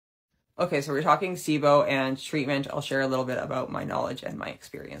Okay, so we're talking SIBO and treatment. I'll share a little bit about my knowledge and my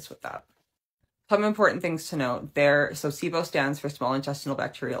experience with that. Some important things to note there. So SIBO stands for small intestinal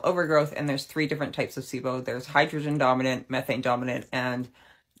bacterial overgrowth, and there's 3 different types of SIBO. There's hydrogen dominant, methane dominant, and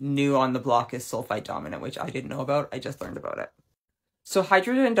new on the block is sulfite dominant, which I didn't know about. I just learned about it. So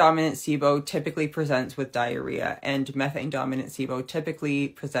hydrogen dominant SIBO typically presents with diarrhea, and methane dominant SIBO typically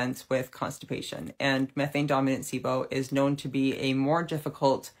presents with constipation. And methane dominant SIBO is known to be a more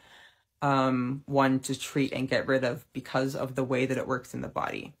difficult one to treat and get rid of because of the way that it works in the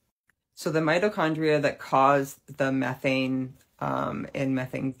body. So the mitochondria that cause the methane in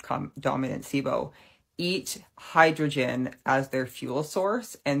methane dominant SIBO eat hydrogen as their fuel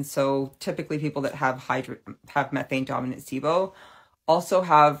source. And so typically people that have methane dominant SIBO also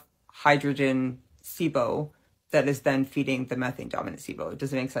have hydrogen SIBO that is then feeding the methane dominant SIBO.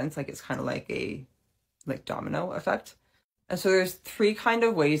 Does it make sense? Like it's kind of like a domino effect. And so there's 3 kind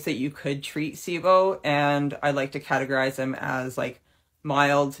of ways that you could treat SIBO, and I like to categorize them as like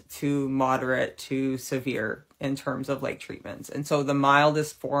mild to moderate to severe in terms of like treatments. And so the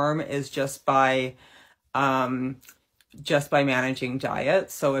mildest form is just by managing diet.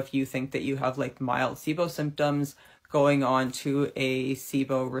 So if you think that you have like mild SIBO symptoms, going on to a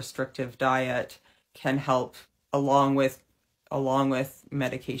SIBO restrictive diet can help, along with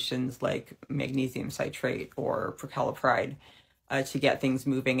medications like magnesium citrate or prucalopride, to get things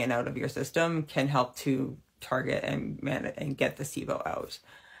moving in and out of your system, can help to target and get the SIBO out.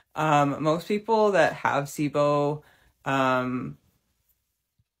 Most people that have SIBO have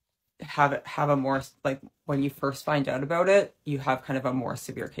a more, like, when you first find out about it, you have kind of a more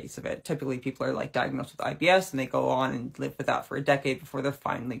severe case of it. Typically people are like diagnosed with IBS and they go on and live with that for a decade before they're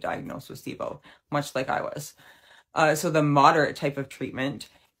finally diagnosed with SIBO, much like I was. So the moderate type of treatment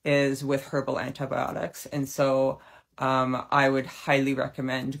is with herbal antibiotics. And so I would highly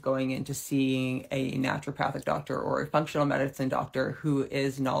recommend going into seeing a naturopathic doctor or a functional medicine doctor who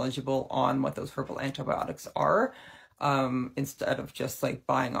is knowledgeable on what those herbal antibiotics are, instead of just like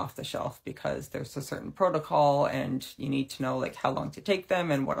buying off the shelf, because there's a certain protocol and you need to know like how long to take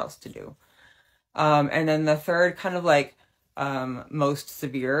them and what else to do. And then the third kind of like most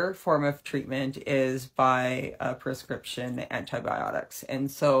severe form of treatment is by prescription antibiotics.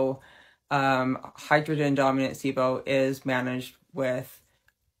 And so hydrogen dominant SIBO is managed with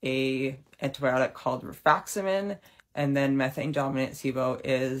a antibiotic called rifaximin, and then methane dominant SIBO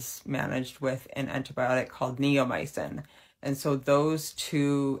is managed with an antibiotic called Neomycin. And so those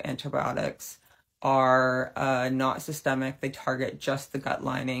 2 antibiotics are not systemic. They target just the gut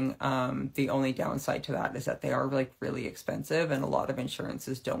lining. The only downside to that is that they are like really expensive, and a lot of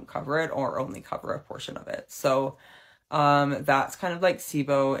insurances don't cover it or only cover a portion of it. So that's kind of like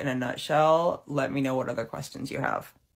SIBO in a nutshell. Let me know what other questions you have.